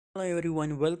Hello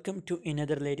everyone, welcome to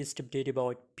another latest update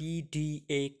about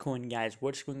PDA coin guys.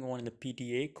 What's going on in the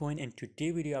PDA coin? And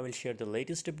today video I will share the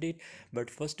latest update. But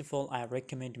first of all, I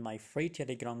recommend my free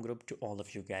Telegram group to all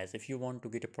of you guys. If you want to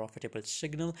get a profitable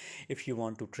signal, if you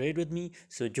want to trade with me,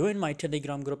 so join my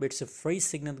Telegram group. It's a free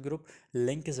signal group.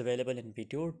 Link is available in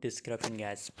video description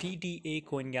guys. PDA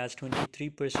coin guys,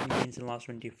 23% gains in last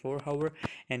 24 hours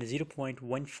and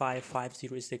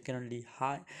 0.1550 is the currently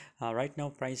high right now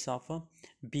price of a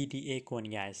PDA coin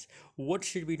guys. What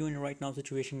should we do in right now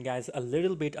situation guys? A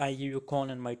little bit I give you a call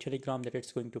on my Telegram that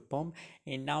it's going to pump,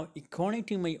 and now according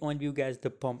to my own view guys, the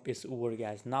pump is over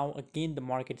guys. Now again the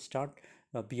market start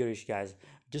bearish guys.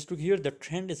 Just to hear the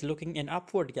trend is looking an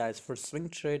upward guys. For swing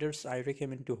traders I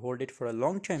recommend to hold it for a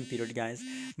long time period guys,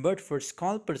 but for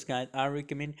scalpers guys I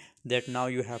recommend that now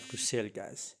you have to sell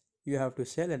guys. You have to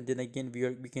sell, and then again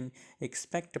we can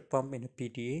expect a pump in a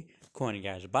PDA coin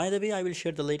guys. By the way, I will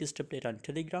share the latest update on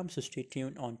Telegram, so stay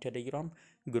tuned on Telegram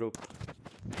group.